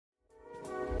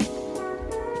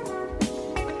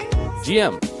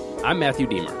GM, I'm Matthew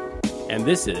Deemer, and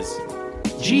this is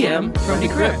GM from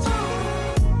Decrypt.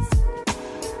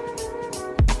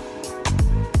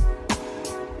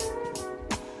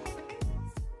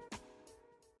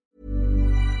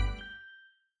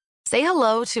 Say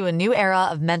hello to a new era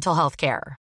of mental health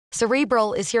care.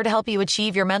 Cerebral is here to help you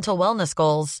achieve your mental wellness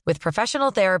goals with professional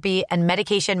therapy and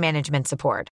medication management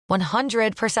support.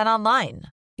 100% online.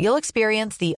 You'll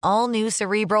experience the all-new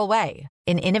Cerebral Way,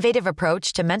 an innovative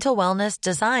approach to mental wellness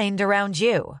designed around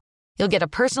you. You'll get a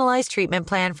personalized treatment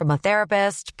plan from a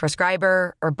therapist,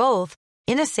 prescriber, or both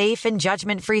in a safe and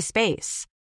judgment-free space.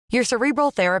 Your Cerebral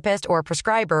therapist or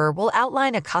prescriber will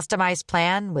outline a customized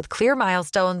plan with clear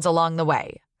milestones along the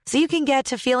way, so you can get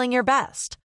to feeling your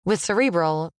best. With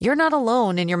Cerebral, you're not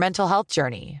alone in your mental health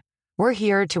journey. We're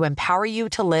here to empower you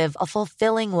to live a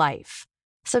fulfilling life.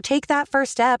 So take that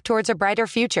first step towards a brighter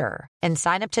future and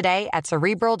sign up today at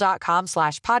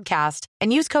Cerebral.com/podcast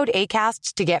and use code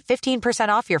ACAST to get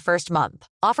 15% off your first month.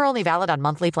 Offer only valid on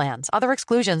monthly plans. Other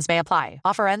exclusions may apply.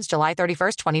 Offer ends July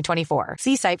 31st, 2024.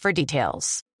 See site for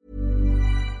details.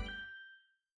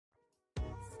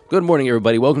 Good morning,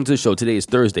 everybody. Welcome to the show. Today is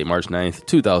Thursday, March 9th,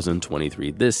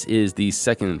 2023. This is the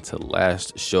second to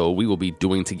last show we will be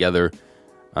doing together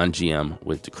on GM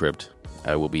with Decrypt.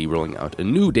 I will be rolling out a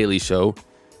new daily show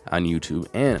on YouTube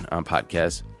and on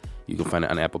podcast. You can find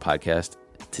it on Apple Podcast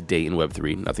today in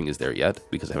Web3. Nothing is there yet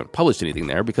because I haven't published anything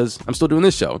there because I'm still doing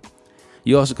this show.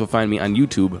 You also can find me on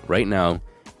YouTube right now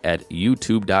at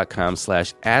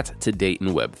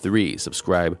youtube.com/@todateinweb3.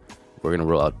 Subscribe. We're going to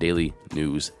roll out daily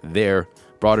news there.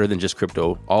 Broader than just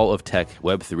crypto, all of tech,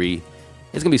 Web3.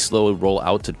 It's going to be slow to roll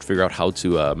out to figure out how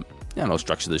to,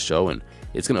 structure the show, and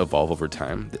it's going to evolve over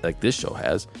time, like this show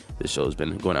has. This show has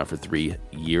been going on for 3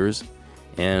 years,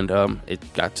 and it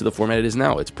got to the format it is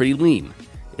now. It's pretty lean.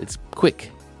 It's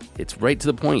quick. It's right to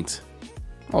the point.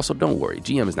 Also, don't worry,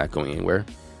 GM is not going anywhere.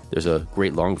 There's a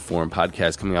great long-form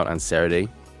podcast coming out on Saturday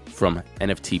from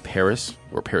NFT Paris,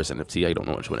 or Paris NFT, I don't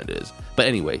know which one it is. But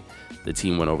anyway, the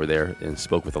team went over there and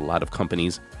spoke with a lot of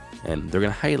companies, and they're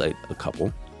going to highlight a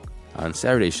couple on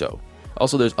Saturday's show.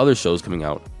 Also, there's other shows coming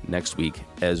out next week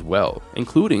as well,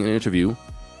 including an interview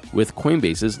with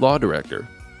Coinbase's law director.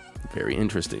 Very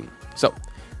interesting. So,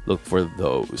 look for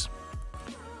those.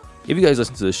 If you guys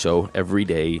listen to this show every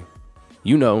day,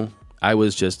 you know I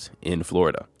was just in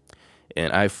Florida,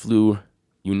 and I flew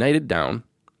United down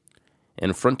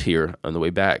and Frontier on the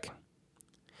way back.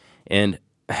 And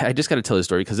I just got to tell this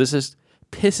story because this just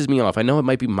pisses me off. I know it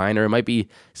might be minor. It might be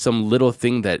some little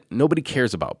thing that nobody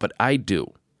cares about, but I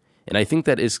do. And I think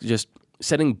that is just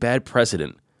setting bad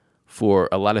precedent for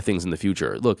a lot of things in the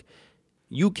future. Look,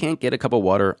 you can't get a cup of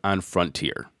water on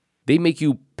Frontier. They make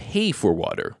you pay for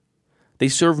water. They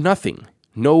serve nothing.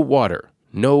 No water.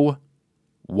 No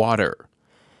water.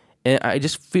 And I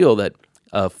just feel that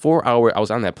 4 hour, I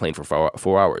was on that plane for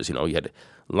 4 hours. You had to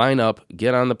line up,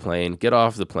 get on the plane, get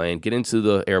off the plane, get into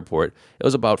the airport. It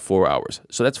was about 4 hours.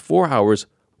 So that's 4 hours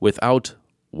without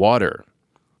water.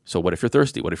 So what if you're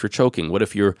thirsty? What if you're choking? What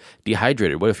if you're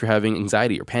dehydrated? What if you're having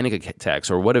anxiety or panic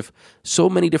attacks? Or what if so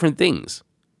many different things?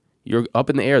 You're up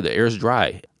in the air is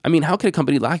dry. I mean, how can a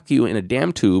company lock you in a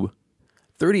damn tube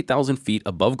 30,000 feet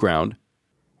above ground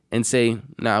and say,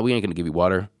 nah, we ain't going to give you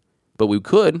water, but we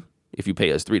could if you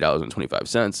pay us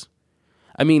 $3.25.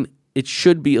 I mean, it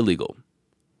should be illegal.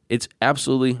 It's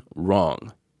absolutely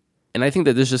wrong. And I think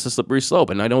that there's just a slippery slope.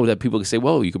 And I know that people can say,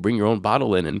 well, you could bring your own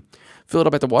bottle in and fill it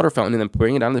up at the water fountain and then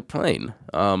bring it on the plane.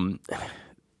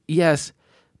 Yes,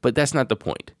 but that's not the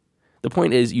point. The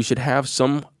point is you should have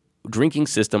some drinking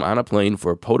system on a plane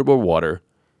for potable water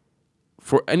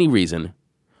for any reason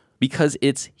because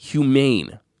it's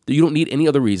humane. You don't need any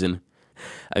other reason.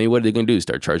 I mean, what are they going to do?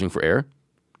 Start charging for air?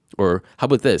 Or how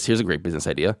about this? Here's a great business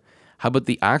idea. How about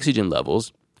the oxygen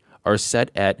levels are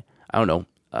set at,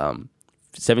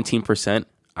 17%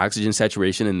 oxygen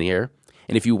saturation in the air.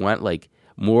 And if you want like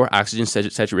more oxygen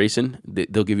saturation,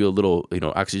 they'll give you a little,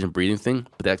 oxygen breathing thing,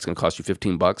 but that's going to cost you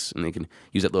 $15, and they can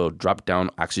use that little drop down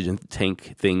oxygen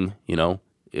tank thing,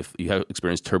 if you have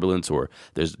experienced turbulence or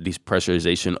there's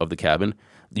depressurization of the cabin,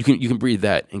 you can breathe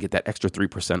that and get that extra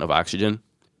 3% of oxygen.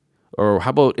 Or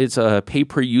how about it's a pay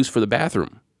per use for the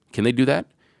bathroom? Can they do that?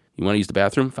 You want to use the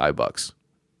bathroom? $5.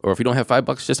 Or if you don't have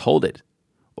 $5, just hold it.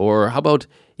 Or how about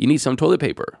you need some toilet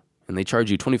paper and they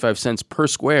charge you 25 cents per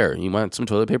square. You want some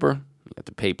toilet paper? You have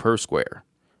to pay per square.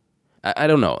 I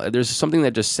don't know. There's something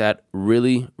that just sat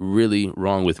really, really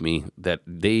wrong with me that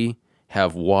they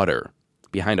have water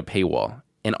behind a paywall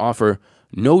and offer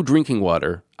no drinking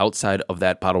water outside of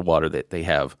that bottled water that they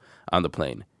have on the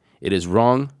plane. It is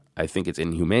wrong. I think it's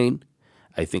inhumane.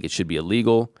 I think it should be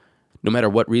illegal. no matter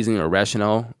what reasoning or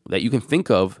rationale that you can think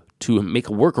of to make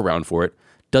a workaround for it,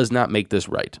 does not make this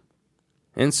right.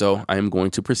 And so I am going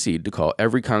to proceed to call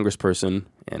every congressperson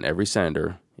and every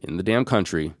senator in the damn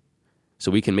country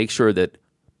so we can make sure that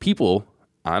people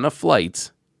on a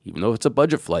flight, even though it's a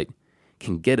budget flight,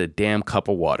 can get a damn cup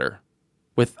of water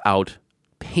without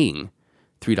paying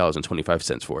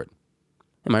 $3.25 for it.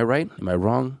 Am I right? Am I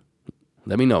wrong?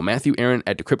 Let me know. Matthew Aaron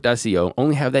at decrypt.co.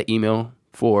 Only have that email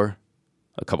for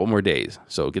a couple more days,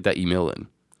 so get that email in.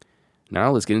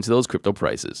 Now let's get into those crypto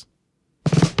prices.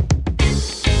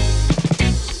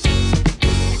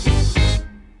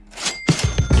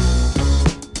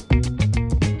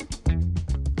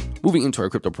 Moving into our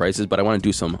crypto prices, but I want to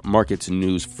do some markets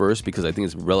news first because I think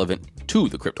it's relevant to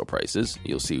the crypto prices.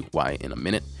 You'll see why in a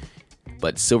minute.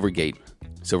 But Silvergate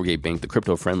Bank, the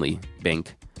crypto-friendly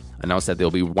bank, announced that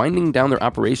they'll be winding down their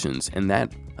operations and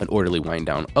that an orderly wind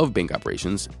down of bank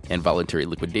operations and voluntary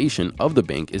liquidation of the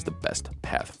bank is the best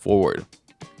path forward.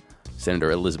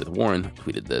 Senator Elizabeth Warren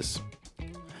tweeted this.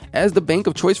 As the bank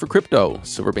of choice for crypto,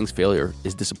 Silverbank's failure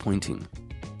is disappointing,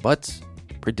 but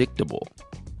predictable.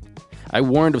 I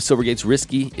warned of Silvergate's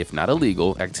risky, if not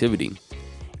illegal, activity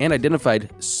and identified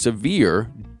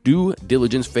severe due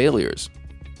diligence failures.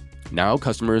 Now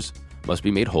customers must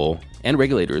be made whole and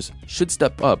regulators should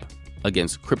step up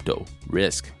against crypto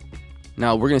risk.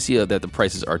 Now we're going to see that the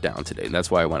prices are down today, and that's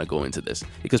why I want to go into this,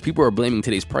 because people are blaming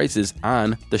today's prices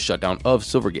on the shutdown of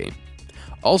Silvergate.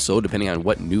 Also, depending on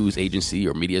what news agency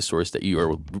or media source that you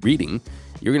are reading,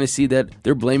 you're going to see that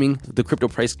they're blaming the crypto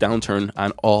price downturn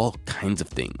on all kinds of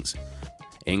things,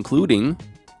 including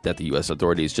that the U.S.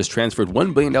 authorities just transferred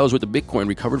 $1 billion worth of Bitcoin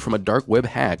recovered from a dark web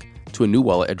hack to a new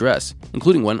wallet address,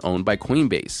 including one owned by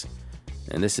Coinbase.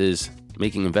 And this is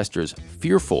making investors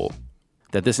fearful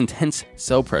that this intense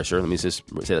sell pressure, let me just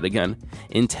say that again,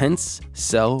 intense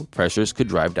sell pressures could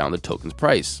drive down the token's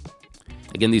price.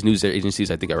 Again, these news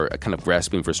agencies I think are kind of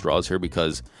grasping for straws here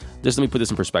because, just let me put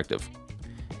this in perspective.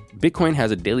 Bitcoin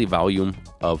has a daily volume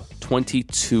of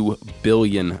 $22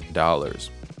 billion.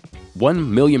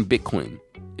 1 million Bitcoin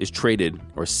is traded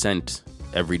or sent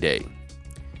every day.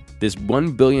 This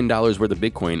 $1 billion worth of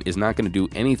Bitcoin is not going to do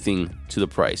anything to the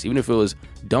price. Even if it was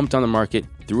dumped on the market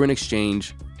through an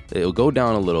exchange, it'll go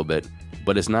down a little bit,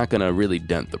 but it's not going to really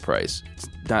dent the price.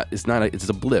 It's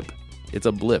a blip. It's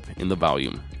a blip in the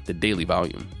volume, the daily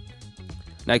volume.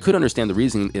 Now, I could understand the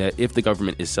reason that if the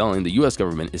government is selling, the U.S.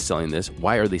 government is selling this,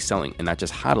 why are they selling and not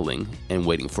just hodling and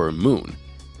waiting for a moon,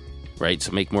 right?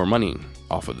 To make more money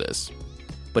off of this.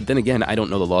 But then again, I don't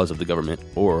know the laws of the government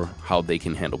or how they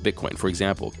can handle Bitcoin. For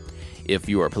example, if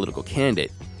you are a political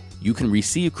candidate, you can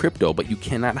receive crypto, but you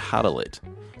cannot hodl it.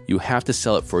 You have to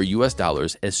sell it for US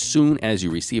dollars as soon as you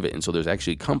receive it. And so there's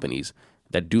actually companies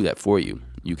that do that for you.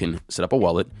 You can set up a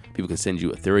wallet. People can send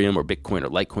you Ethereum or Bitcoin or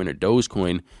Litecoin or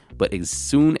Dogecoin. But as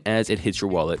soon as it hits your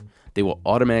wallet, they will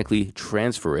automatically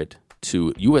transfer it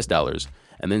to US dollars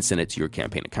and then send it to your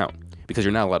campaign account because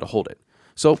you're not allowed to hold it.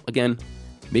 So again,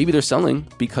 maybe they're selling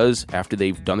because after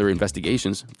they've done their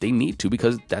investigations, they need to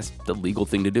because that's the legal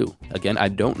thing to do. Again, I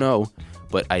don't know,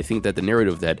 but I think that the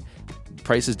narrative that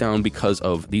price is down because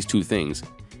of these two things,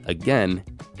 again,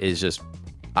 is just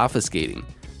obfuscating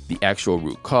the actual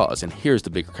root cause. And here's the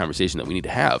bigger conversation that we need to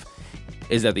have,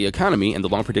 is that the economy and the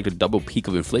long predicted double peak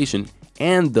of inflation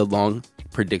and the long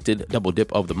predicted double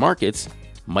dip of the markets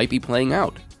might be playing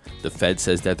out. The Fed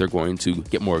says that they're going to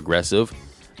get more aggressive.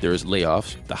 There's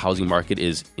layoffs. The housing market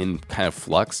is in kind of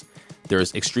flux.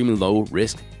 There's extremely low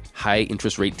risk, high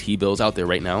interest rate T-bills out there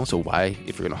right now. So why,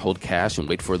 if you're going to hold cash and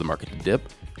wait for the market to dip,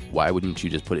 why wouldn't you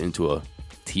just put it into a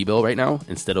T-bill right now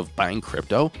instead of buying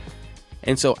crypto?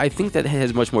 And so I think that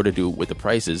has much more to do with the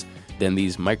prices than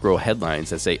these micro headlines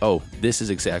that say, oh, this is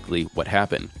exactly what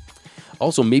happened.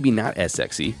 Also, maybe not as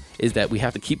sexy is that we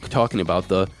have to keep talking about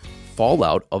the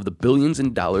fallout of the billions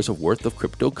in dollars of worth of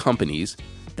crypto companies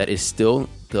that is still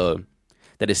the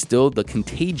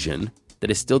contagion, that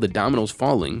is still the dominoes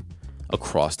falling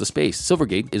across the space.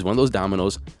 Silvergate is one of those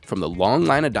dominoes from the long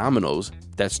line of dominoes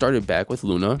that started back with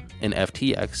Luna and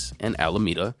FTX and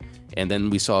Alameda, and then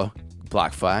we saw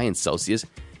BlockFi and Celsius,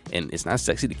 and it's not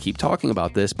sexy to keep talking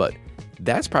about this, but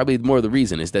that's probably more of the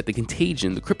reason, is that the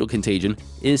contagion, the crypto contagion,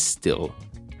 is still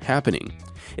happening.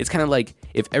 It's kind of like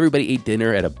if everybody ate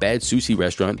dinner at a bad sushi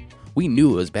restaurant, we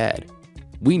knew it was bad.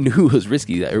 We knew it was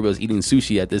risky that everybody was eating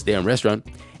sushi at this damn restaurant,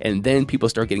 and then people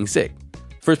start getting sick.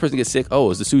 First person gets sick, oh, it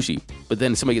was the sushi. But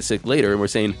then somebody gets sick later, and we're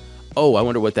saying, oh, I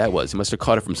wonder what that was. He must have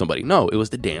caught it from somebody. No, it was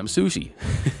the damn sushi.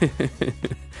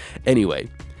 Anyway,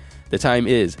 the time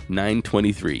is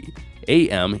 9:23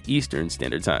 a.m. Eastern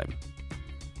Standard Time.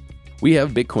 We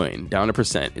have Bitcoin down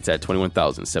 1%. It's at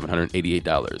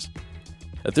 $21,788.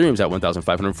 Ethereum's at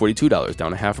 $1,542,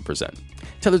 down 0.5%.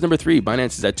 Tether's number 3.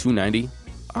 Binance is at $290,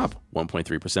 up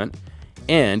 1.3%.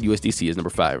 And USDC is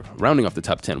number 5. Rounding off the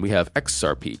top 10, we have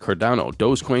XRP, Cardano,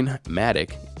 Dogecoin,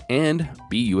 Matic, and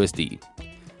BUSD.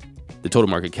 The total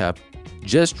market cap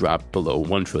just dropped below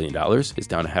 $1 trillion. It's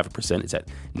down 0.5%. It's at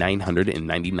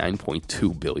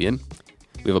 $999.2 billion.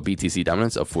 We have a BTC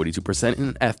dominance of 42% and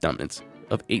an ETH dominance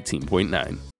of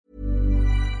 18.9%.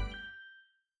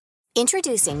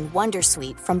 Introducing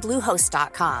Wondersuite from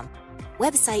Bluehost.com.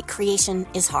 Website creation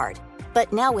is hard,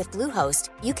 but now with Bluehost,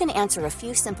 you can answer a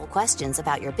few simple questions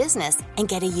about your business and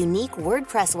get a unique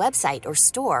WordPress website or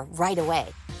store right away.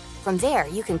 From there,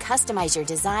 you can customize your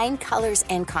design, colors,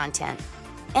 and content.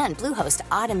 And Bluehost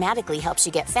automatically helps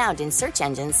you get found in search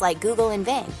engines like Google and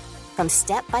Bing. From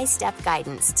step-by-step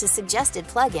guidance to suggested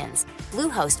plugins,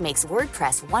 Bluehost makes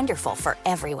WordPress wonderful for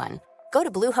everyone. Go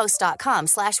to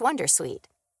bluehost.com/wondersuite.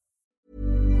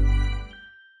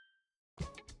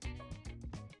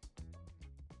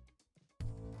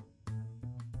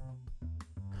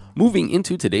 Moving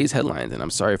into today's headlines, and I'm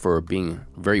sorry for being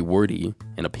very wordy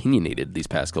and opinionated these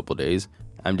past couple days.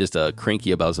 I'm just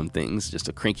cranky about some things, just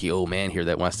a cranky old man here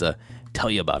that wants to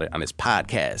tell you about it on his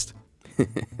podcast.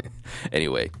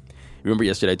 Anyway, remember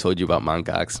yesterday I told you about Mt.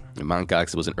 Gox? And Mt.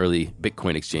 Gox was an early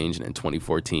Bitcoin exchange, and in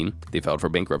 2014, they filed for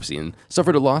bankruptcy and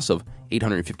suffered a loss of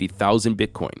 850,000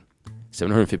 Bitcoin.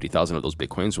 750,000 of those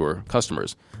Bitcoins were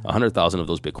customers. 100,000 of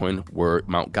those Bitcoin were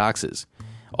Mt. Gox's.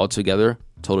 Altogether,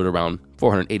 totaled around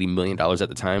 $480 million at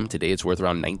the time. Today, it's worth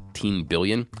around $19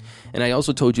 billion. And I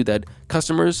also told you that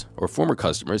customers or former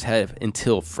customers have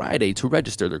until Friday to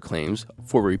register their claims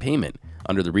for repayment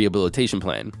under the rehabilitation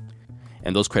plan.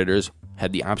 And those creditors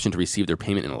had the option to receive their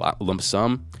payment in a lump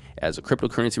sum as a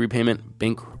cryptocurrency repayment,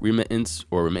 bank remittance,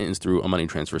 or remittance through a money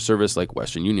transfer service like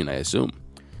Western Union, I assume.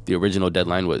 The original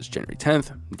deadline was January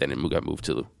 10th. Then it got moved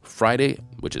to Friday,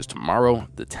 which is tomorrow,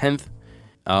 the 10th.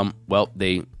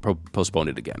 They postponed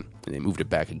it again, and they moved it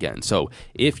back again. So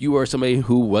if you are somebody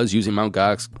who was using Mt.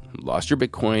 Gox, lost your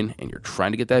Bitcoin, and you're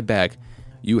trying to get that back,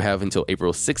 you have until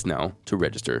April 6th now to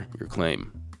register your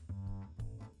claim.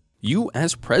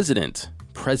 U.S. President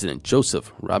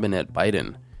Joseph Robinette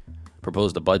Biden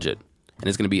proposed a budget, and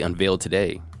it's going to be unveiled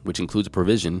today, which includes a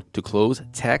provision to close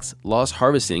tax loss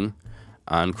harvesting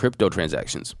on crypto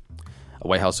transactions. A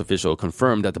White House official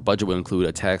confirmed that the budget will include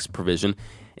a tax provision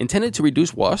intended to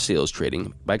reduce wash sales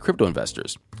trading by crypto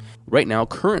investors. Right now,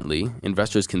 currently,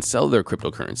 investors can sell their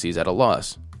cryptocurrencies at a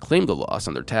loss, claim the loss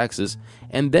on their taxes,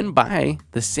 and then buy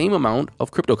the same amount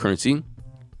of cryptocurrency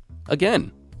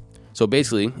again. So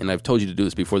basically, and I've told you to do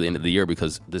this before the end of the year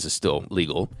because this is still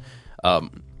legal,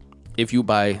 if you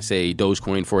buy, say,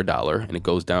 Dogecoin for $1 and it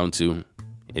goes down to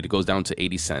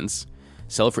 80 cents,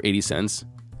 sell it for 80 cents,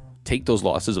 take those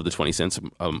losses of the 20 cents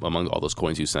among all those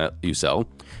coins you sell,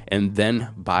 and then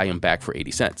buy them back for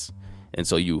 80 cents. And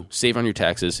so you save on your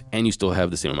taxes, and you still have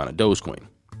the same amount of Dogecoin.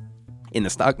 In the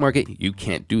stock market, you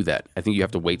can't do that. I think you have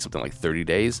to wait something like 30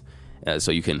 days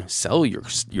so you can sell your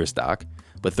stock,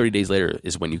 but 30 days later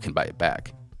is when you can buy it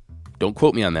back. Don't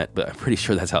quote me on that, but I'm pretty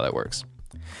sure that's how that works.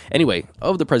 Anyway,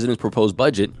 of the president's proposed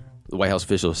budget, the White House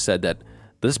officials said that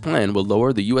this plan will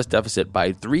lower the U.S. deficit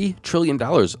by $3 trillion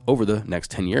over the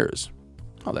next 10 years.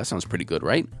 Oh, that sounds pretty good,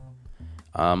 right?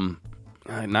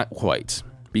 Not quite,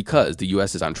 because the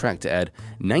U.S. is on track to add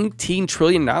 $19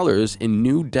 trillion in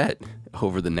new debt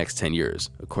over the next 10 years,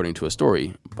 according to a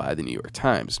story by the New York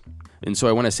Times. And so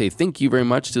I want to say thank you very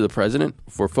much to the president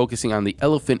for focusing on the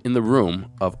elephant in the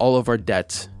room of all of our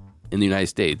debt in the United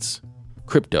States: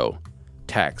 crypto,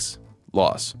 tax,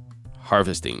 loss,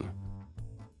 harvesting.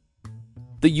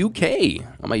 The UK,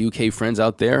 all my UK friends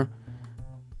out there,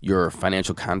 your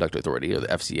Financial Conduct Authority, or the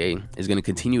FCA, is going to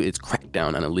continue its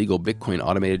crackdown on illegal Bitcoin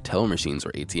automated teller machines,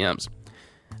 or ATMs,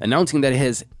 announcing that it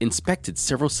has inspected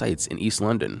several sites in East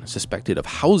London suspected of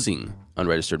housing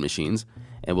unregistered machines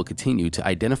and will continue to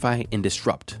identify and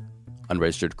disrupt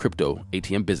unregistered crypto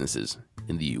ATM businesses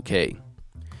in the UK.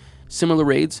 Similar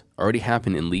raids already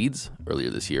happened in Leeds earlier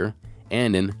this year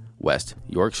and in West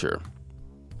Yorkshire.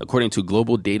 According to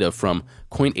global data from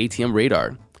Coin ATM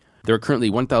Radar, there are currently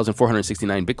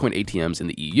 1,469 Bitcoin ATMs in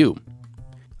the EU,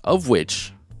 of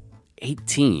which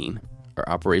 18 are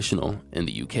operational in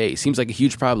the UK. Seems like a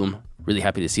huge problem. Really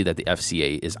happy to see that the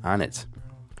FCA is on it.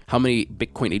 How many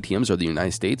Bitcoin ATMs are in the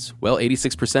United States? Well,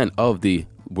 86% of the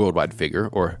worldwide figure,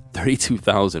 or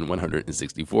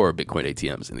 32,164 Bitcoin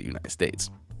ATMs in the United States.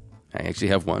 I actually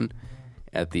have one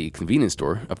at the convenience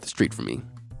store up the street from me.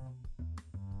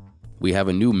 We have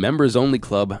a new members-only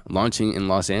club launching in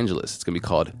Los Angeles. It's going to be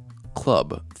called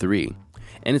Club 3.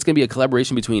 And it's going to be a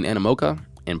collaboration between Animoca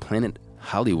and Planet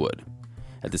Hollywood.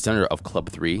 At the center of Club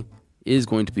 3 is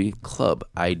going to be Club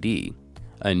ID,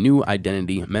 a new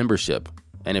identity membership,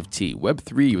 NFT,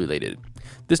 Web3 related.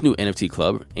 This new NFT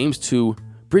club aims to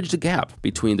bridge the gap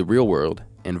between the real world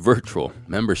and virtual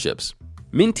memberships.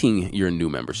 Minting your new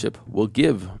membership will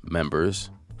give members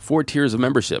 4 tiers of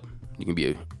membership. You can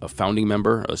be a founding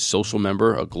member, a social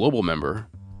member, a global member,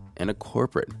 and a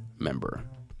corporate member.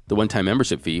 The one-time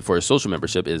membership fee for a social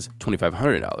membership is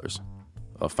 $2,500.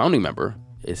 A founding member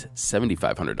is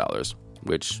 $7,500,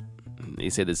 which they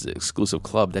say this is an exclusive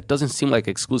club. That doesn't seem like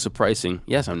exclusive pricing.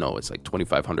 Yes, I know it's like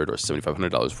 $2,500 or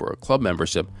 $7,500 for a club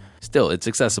membership. Still, it's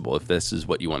accessible if this is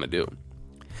what you want to do.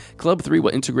 Club 3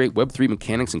 will integrate Web3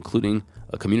 mechanics, including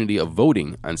a community of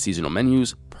voting on seasonal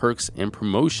menus, perks, and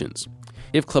promotions.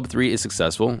 If Club 3 is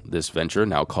successful, this venture,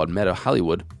 now called Meta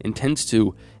Hollywood, intends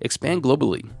to expand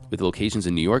globally with locations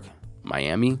in New York,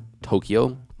 Miami,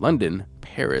 Tokyo, London,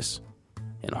 Paris,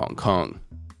 and Hong Kong.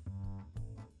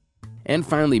 And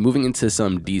finally, moving into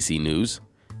some DC news,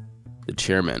 the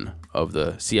chairman of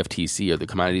the CFTC, or the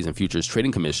Commodities and Futures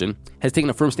Trading Commission, has taken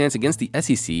a firm stance against the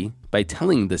SEC by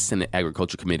telling the Senate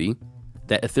Agriculture Committee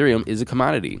that Ethereum is a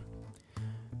commodity.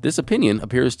 This opinion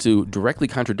appears to directly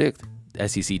contradict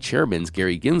SEC Chairman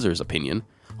Gary Gensler's opinion,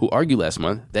 who argued last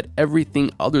month that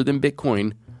everything other than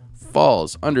Bitcoin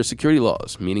falls under security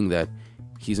laws, meaning that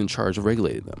he's in charge of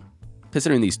regulating them.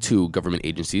 Considering these two government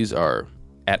agencies are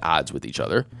at odds with each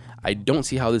other, I don't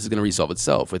see how this is going to resolve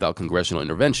itself without congressional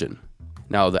intervention.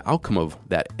 Now, the outcome of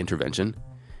that intervention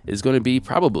is going to be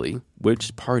probably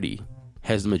which party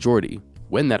has the majority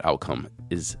when that outcome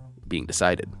is being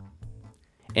decided.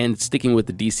 And sticking with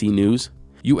the DC news,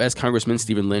 U.S. Congressman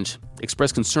Stephen Lynch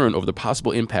expressed concern over the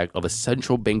possible impact of a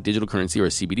central bank digital currency, or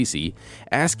CBDC,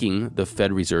 asking the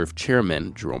Fed Reserve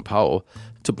Chairman Jerome Powell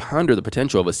to ponder the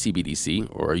potential of a CBDC,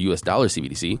 or a U.S. dollar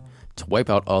CBDC, to wipe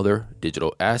out other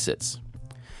digital assets.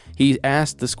 He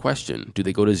asked this question: do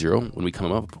they go to zero when we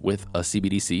come up with a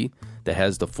CBDC that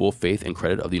has the full faith and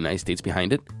credit of the United States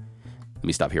behind it? Let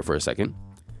me stop here for a second.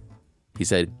 He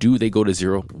said, do they go to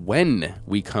zero when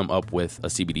we come up with a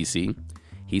CBDC?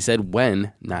 He said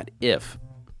when, not if.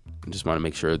 I just want to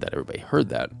make sure that everybody heard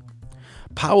that.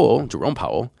 Jerome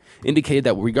Powell, indicated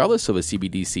that regardless of a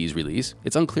CBDC's release,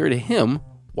 it's unclear to him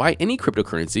why any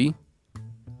cryptocurrency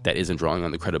that isn't drawing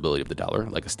on the credibility of the dollar,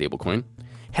 like a stablecoin,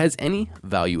 has any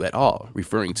value at all,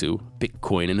 referring to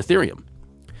Bitcoin and Ethereum.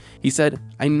 He said,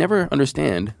 I never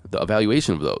understand the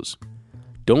evaluation of those.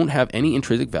 Don't have any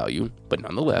intrinsic value, but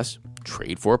nonetheless,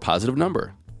 trade for a positive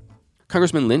number.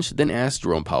 Congressman Lynch then asked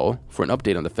Jerome Powell for an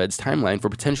update on the Fed's timeline for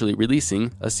potentially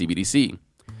releasing a CBDC.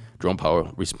 Jerome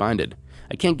Powell responded,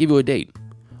 I can't give you a date.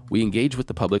 We engage with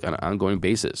the public on an ongoing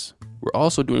basis. We're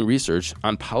also doing research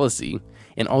on policy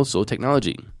and also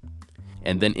technology.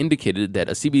 And then indicated that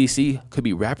a CBDC could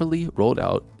be rapidly rolled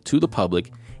out to the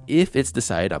public if it's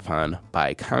decided upon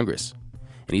by Congress.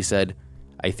 And he said,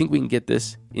 I think we can get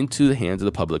this into the hands of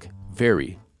the public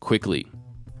very quickly.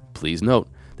 Please note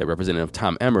that Representative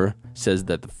Tom Emmer says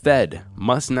that the Fed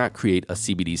must not create a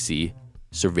CBDC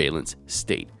surveillance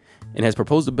state and has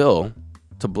proposed a bill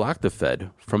to block the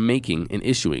Fed from making and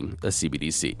issuing a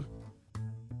CBDC.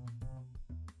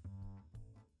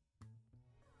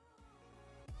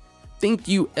 Thank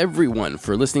you, everyone,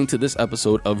 for listening to this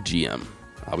episode of GM.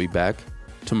 I'll be back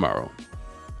tomorrow.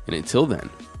 And until then,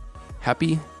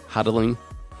 happy hodling,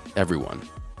 everyone.